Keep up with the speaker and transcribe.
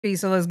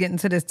So let's get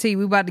into this tea.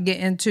 We about to get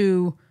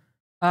into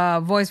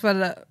voice for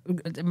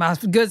the my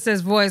good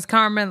sis voice.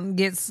 Carmen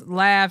gets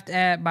laughed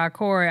at by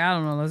Corey. I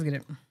don't know. Let's get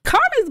it.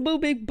 Carmen's boo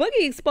Big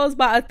Boogie exposed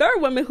by a third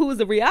woman who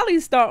is a reality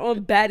star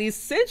on Baddies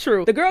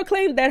Central. The girl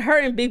claimed that her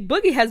and Big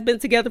Boogie has been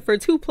together for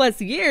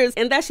 2+ years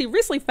and that she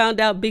recently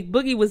found out Big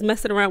Boogie was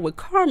messing around with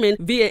Carmen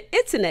via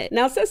internet.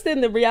 Now, since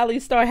then, the reality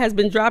star has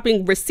been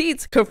dropping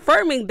receipts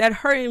confirming that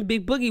her and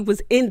Big Boogie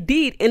was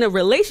indeed in a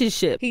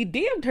relationship. He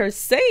DM'd her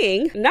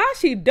saying, "Nah,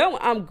 she don't.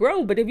 I'm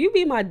grown, but if you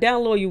be my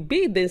down low you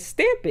be, then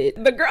stamp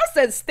it." The girl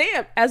said,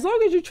 "Stamp. As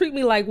long as you treat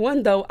me like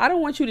one though, I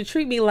don't want you to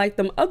treat me like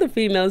them other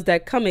females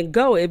that come and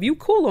go. If you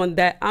cool on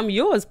that, I'm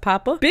yours,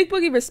 Papa." Big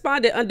Boogie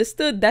responded,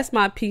 "Understood, that's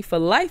my P for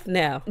life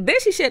now." Then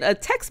she shared a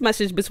text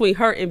message between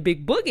her and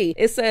Big Boogie.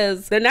 It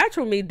says, "The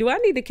natural me, do I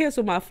need to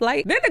cancel my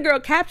flight?" Then the girl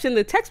captioned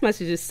the text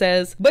messages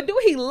says, "But do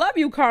he love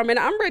you, Carmen?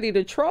 I'm ready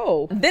to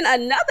troll." Then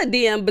another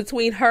DM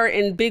between her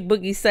and Big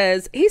Boogie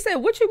says, he said,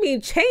 "What you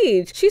mean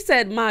change?" She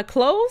said, "My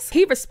clothes?"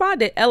 He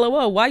responded,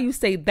 "LOL, why you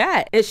say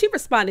that?" And she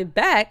responded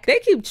back, "They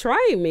keep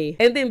trying me."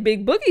 And then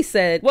Big Boogie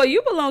said, "Well,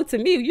 you belong to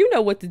me, you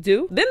know what to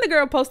do." Then the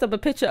girl posted up a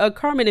picture of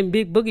Carmen and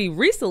Big Boogie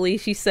recently.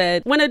 She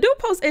said, "When a dude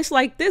posts ish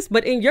like this,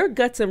 but in your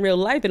guts in real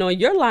life and on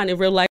your line in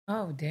real life,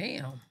 oh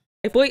damn,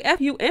 boy, F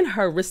you and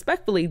her,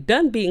 respectfully,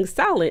 done being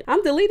silent.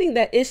 I'm deleting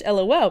that ish,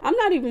 LOL. I'm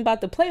not even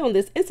about to play on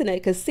this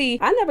internet, cause see,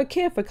 I never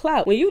cared for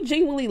clout. When you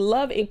genuinely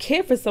love and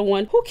care for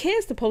someone, who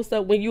cares to post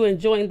up when you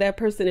enjoying that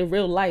person in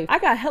real life? I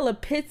got hella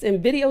pits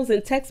and videos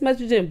and text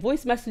messages and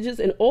voice messages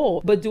and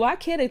all, but do I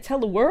care to tell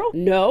the world?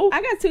 No.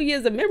 I got 2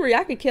 years of memory.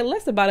 I could care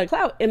less about a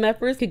clout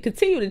MFers can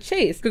continue to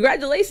chase.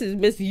 Congratulations,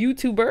 Miss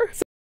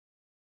YouTuber."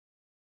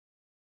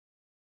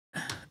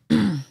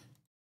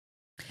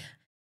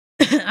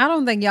 I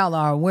don't think y'all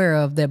are aware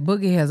of that.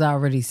 Boogie has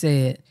already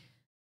said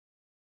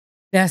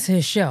that's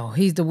his show.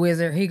 He's the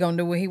wizard. He gonna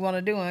do what he want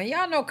to do, and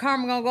y'all know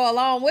Carmen gonna go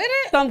along with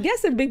it. So I'm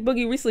guessing Big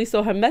Boogie recently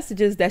saw her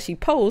messages that she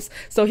posts,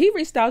 so he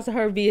reached out to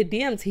her via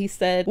DMs. He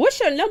said,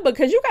 "What's your number?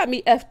 Cause you got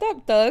me effed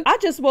up, thug. I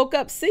just woke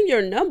up, send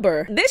your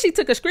number." Then she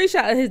took a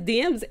screenshot of his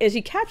DMs and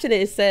she captioned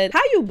it and said,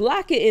 "How you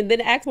block it?" and then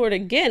asked for it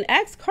again.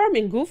 Ask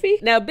Carmen, goofy.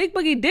 Now Big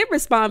Boogie did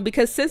respond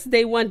because since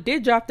day one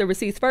did drop the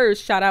receipts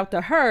first, shout out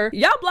to her.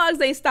 Y'all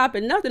blogs ain't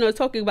stopping nothing or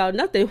talking about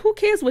nothing. Who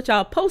cares what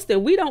y'all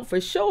posting? We don't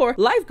for sure.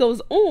 Life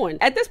goes on.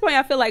 At this point,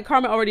 I feel like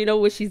Carmen already knows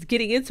what she's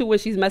getting into when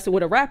she's messing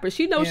with a rapper.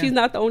 She knows she's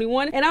not the only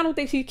one, and I don't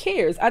think she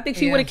cares. I think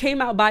she would have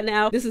came out by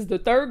now. This is the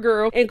third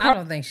girl, and I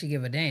don't think she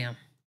give a damn.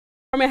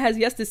 Carmen has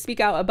yet to speak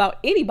out about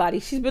anybody.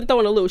 She's been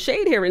throwing a little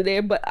shade here and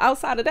there, but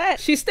outside of that,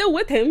 she's still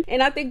with him.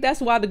 And I think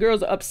that's why the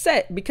girls are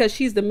upset, because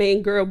she's the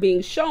main girl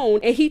being shown,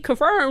 and he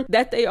confirmed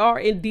that they are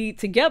indeed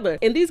together.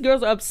 And these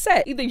girls are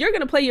upset. Either you're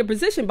gonna play your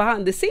position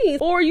behind the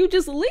scenes, or you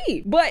just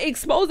leave. But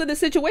exposing the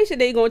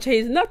situation ain't gonna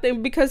change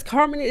nothing, because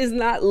Carmen is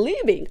not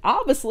leaving,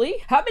 obviously.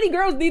 How many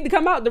girls need to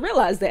come out to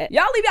realize that?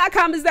 Y'all leave y'all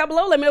comments down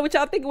below. Let me know what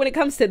y'all think when it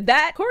comes to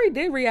that. Corey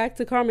did react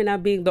to Carmen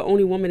not being the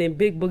only woman in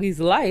Big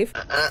Boogie's life.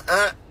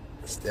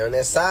 Stay on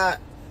that side.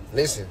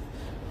 Listen,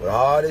 when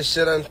all this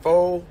shit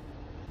unfold,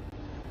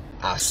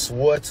 I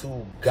swear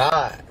to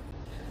God,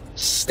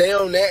 stay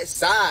on that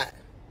side.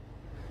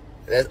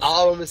 That's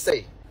all I'm gonna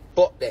say.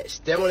 Fuck that.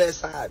 Stay on that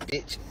side,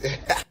 bitch.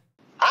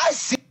 I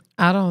see.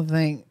 I don't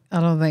think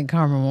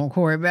Carmen want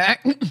Corey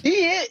back.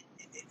 It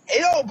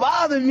don't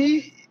bother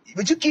me,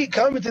 but you keep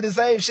coming to the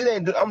same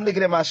shit. I'm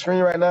looking at my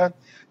screen right now.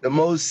 The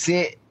most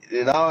sent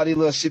and all these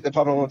little shit that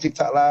pop up on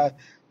TikTok Live.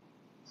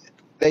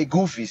 They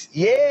goofies.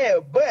 Yeah,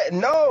 but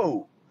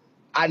no.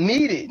 I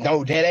need it.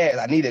 No, dead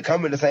ass. I need it.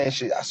 Come in the same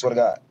shit. I swear to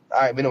God.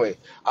 All right, but anyway.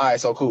 All right,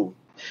 so cool.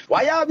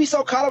 Why y'all be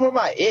so caught up on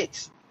my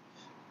ex?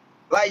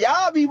 Like,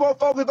 y'all be more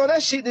focused on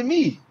that shit than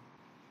me.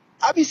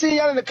 I be seeing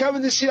y'all in the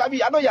comments and shit.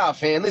 I know y'all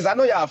fans. Listen, I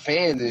know y'all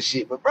fans and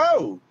shit, but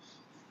bro,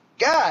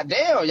 God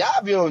damn,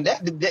 y'all be on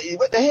that.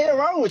 What the hell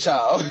wrong with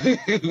y'all?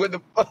 What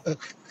the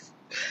fuck?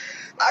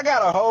 I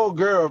got a whole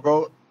girl,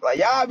 bro. Like,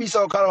 y'all be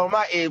so caught on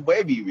my end, boy,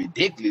 it be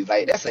ridiculous.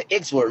 Like, that's an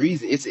X for a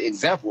reason. It's an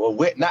example of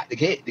what not to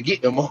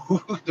get them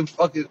on. The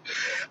fuck is,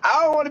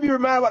 I don't want to be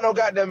reminded about no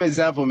goddamn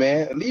example,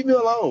 man. Leave me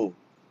alone.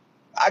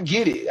 I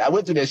get it. I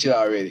went through that shit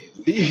already.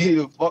 Leave me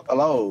the fuck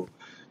alone.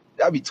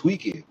 Y'all be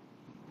tweaking.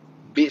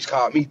 Bitch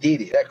called me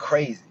TITI. That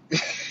crazy.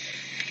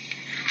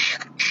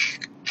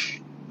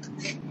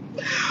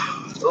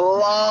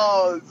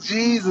 Lord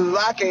Jesus,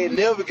 I can't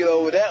never get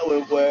over that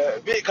one,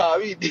 boy. Bitch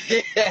called me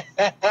TITI.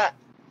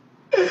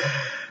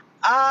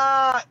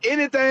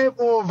 Anything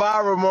for a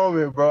viral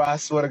moment, bro. I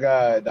swear to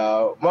God,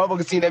 dog.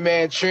 Motherfucker seen that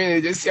man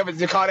trending, just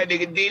call that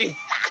nigga Diddy.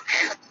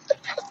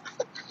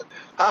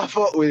 I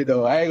fuck with it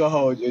though. I ain't gonna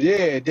hold you.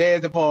 Yeah,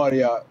 dance the party,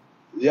 y'all.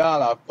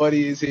 Y'all are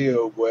funny as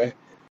hell, boy.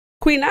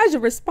 Queen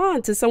Naija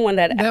respond to someone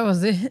that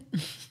was it.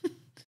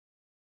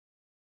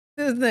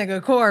 This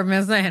nigga Corey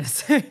been saying the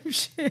same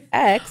shit.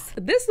 Asks,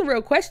 this is the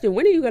real question.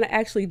 When are you going to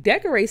actually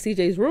decorate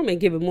CJ's room and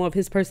give him more of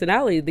his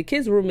personality? The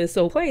kids' room is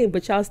so plain,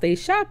 but y'all stay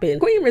shopping.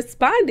 Queen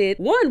responded,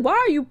 1, why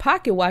are you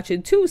pocket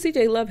watching? 2,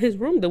 CJ love his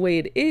room the way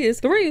it is.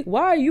 3,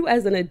 why are you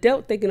as an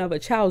adult thinking of a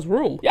child's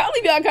room? Y'all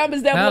leave y'all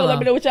comments down below. Let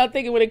me know what y'all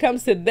thinking when it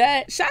comes to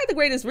that. Shy the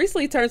Greatest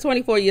recently turned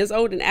 24 years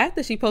old, and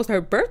after she posted her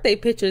birthday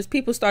pictures,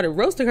 people started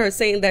roasting her,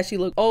 saying that she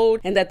looked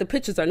old and that the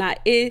pictures are not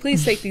it.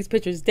 Please take these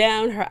pictures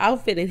down. Her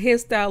outfit and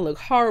hairstyle look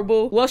horrible.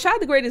 Well, Shy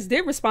the Greatest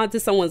did respond to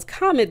someone's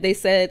comment. They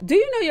said, do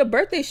you know your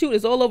birthday shoot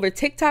is all over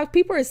TikTok?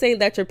 People are saying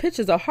that your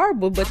pictures are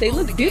horrible, but they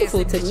look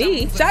beautiful to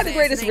me. Shy the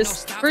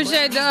Greatest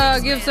appreciate the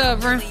gift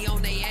sub, friend.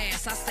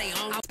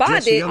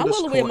 Responded, I'm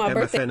all the way in my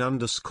birthday.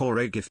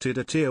 MFN_A gifted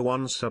a tier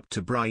 1 sub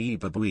to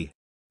Boogie.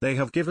 They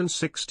have given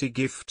 60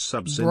 gift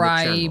subs in the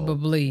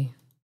channel.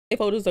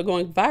 Photos are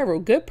going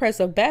viral. Good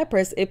press or bad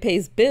press, it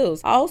pays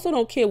bills. I also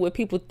don't care what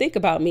people think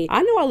about me.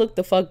 I know I look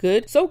the fuck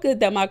good. So good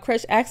that my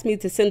crush asked me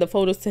to send the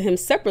photos to him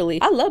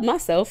separately. I love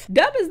myself.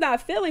 Dub is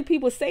not feeling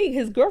people saying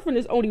his girlfriend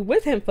is only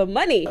with him for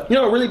money. You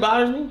know what really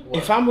bothers me? What?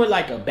 If I'm with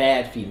like a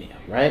bad female,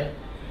 right?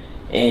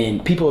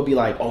 And people would be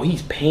like, oh,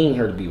 he's paying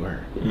her to be with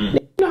her. You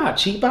know how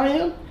cheap I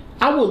am?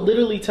 I will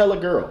literally tell a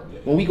girl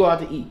when we go out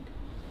to eat,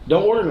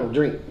 don't order no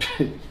drink.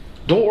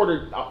 Don't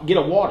order, get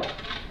a water.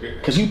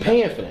 Because you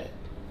paying for that.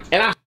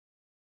 And I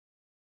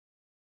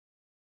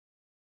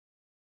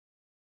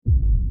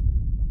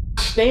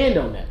stand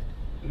on that.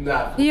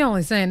 Nah. He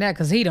only saying that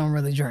because he don't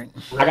really drink.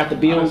 I got the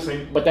bill,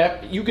 but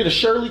that you get a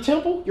Shirley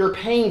Temple, you're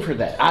paying for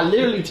that. I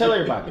literally tell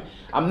everybody,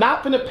 I'm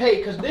not gonna pay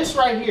because this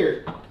right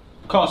here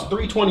costs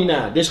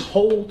 $3.29. This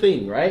whole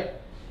thing, right?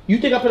 You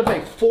think I'm gonna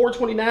pay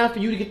 $4.29 for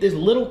you to get this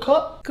little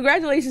cup?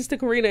 Congratulations to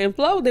Karina and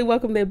Flo. They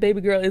welcomed their baby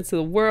girl into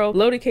the world.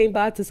 Loaded came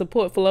by to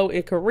support Flo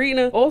and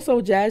Karina.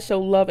 Also, Jazz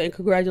showed love and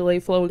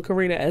congratulate Flo and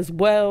Karina as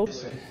well.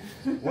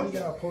 One of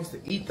y'all supposed to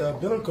eat the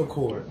umbilical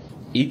cord.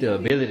 Eat the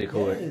ability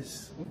cord.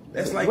 Yes.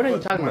 That's like What are you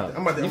talking about?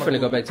 You finna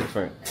go back to the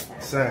front.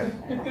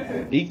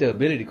 Son. Eat the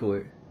ability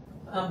cord.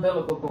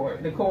 Umbilical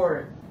cord. The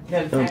cord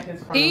that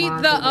attaches from Eat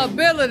the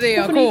ability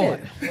of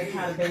cord.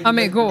 I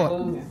mean cord. I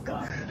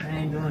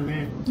ain't doing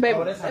that. Baby,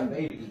 Oh, that's how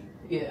baby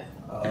eat. Yeah.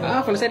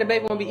 I'm finna say the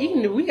baby won't be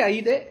eating it. We gotta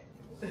eat that.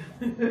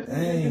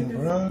 Dang,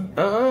 bro.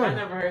 I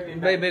never heard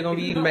that. Baby gonna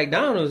be eating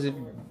McDonald's. If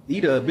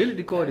eat the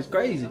ability cord is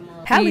crazy.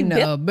 Halle Eating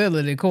the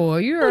ability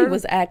cord. You heard.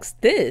 was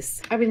asked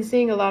this. I've been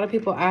seeing a lot of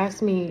people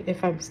ask me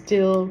if I'm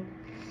still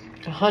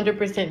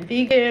 100%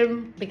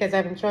 vegan because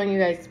I've been showing you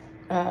guys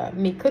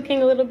me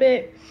cooking a little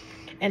bit.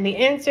 And the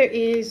answer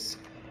is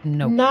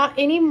no, not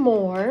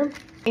anymore.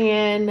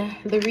 And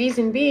the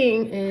reason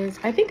being is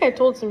I think I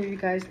told some of you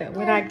guys that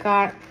when I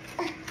got,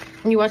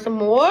 you want some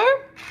more?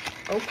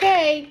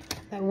 Okay.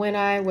 That when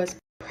I was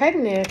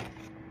pregnant,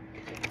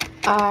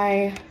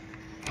 I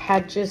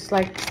had just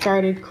like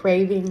started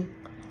craving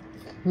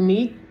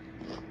meat.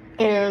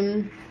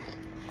 And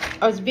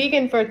I was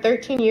vegan for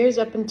 13 years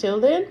up until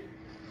then.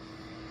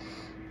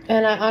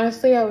 And I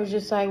was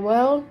just like,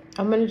 well,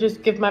 I'm going to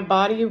just give my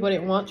body what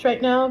it wants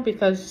right now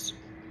because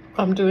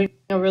I'm doing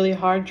a really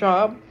hard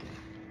job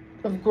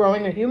of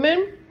growing a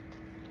human.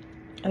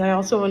 And I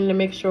also wanted to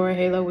make sure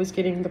Halo was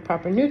getting the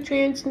proper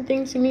nutrients and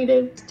things he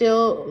needed.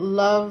 Still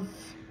love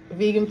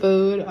vegan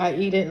food. I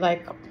eat it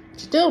like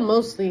still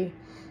mostly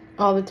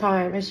all the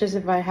time. It's just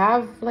if I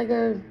have like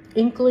a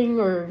inkling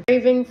or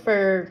craving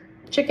for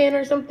chicken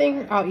or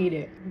something, I'll eat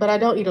it. But I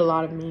don't eat a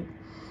lot of meat.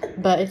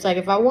 But it's like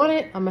if I want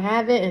it, I'm gonna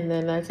have it, and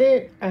then that's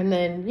it. And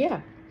then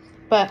yeah.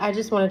 But I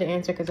just wanted to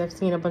answer because I've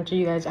seen a bunch of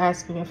you guys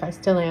asking if I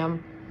still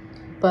am.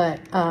 But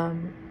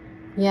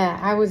yeah,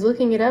 I was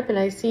looking it up and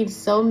I see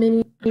so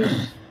many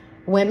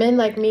women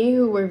like me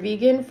who were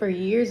vegan for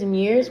years and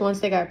years. Once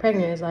they got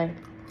pregnant, it's like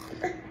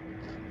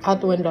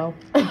out the window.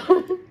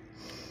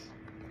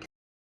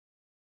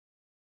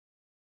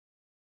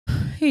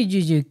 He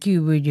just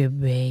cute with your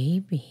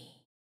baby.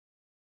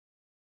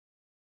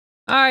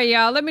 All right,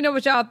 y'all. Let me know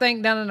what y'all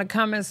think down in the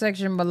comment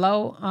section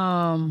below.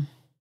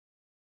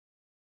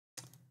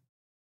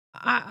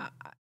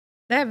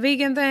 That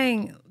vegan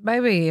thing,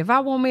 baby, if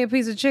I want me a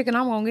piece of chicken,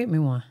 I'm gonna get me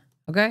one.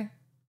 Okay?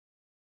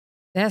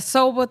 That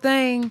sober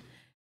thing,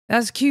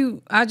 that's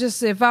cute.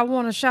 If I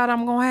want a shot,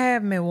 I'm gonna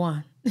have me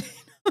one. You know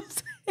what I'm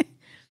saying?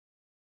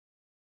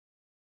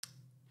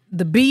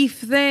 The beef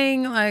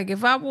thing, like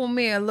if I want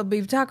me a little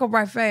beef taco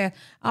right fast,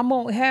 I'm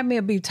gonna have me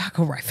a beef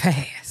taco right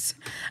fast.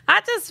 I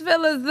just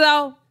feel as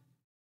though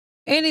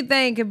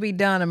anything can be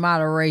done in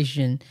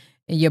moderation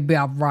and you'll be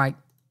all right.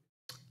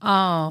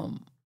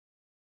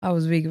 I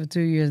was vegan for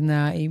 2 years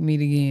now. I eat meat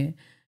again.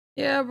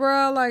 Yeah,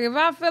 bro. Like if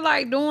I feel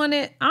like doing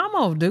it, I'm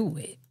gonna do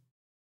it.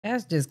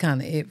 That's just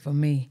kind of it for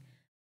me.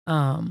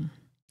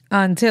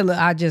 Until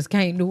I just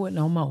can't do it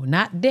no more.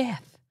 Not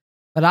death.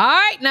 But all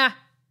right now.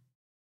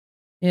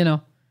 You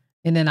know.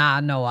 And then I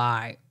know, all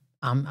right,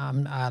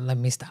 let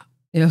me stop.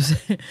 You know what I'm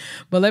saying?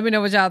 But let me know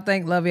what y'all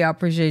think. Love y'all.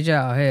 Appreciate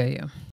y'all. Hell yeah.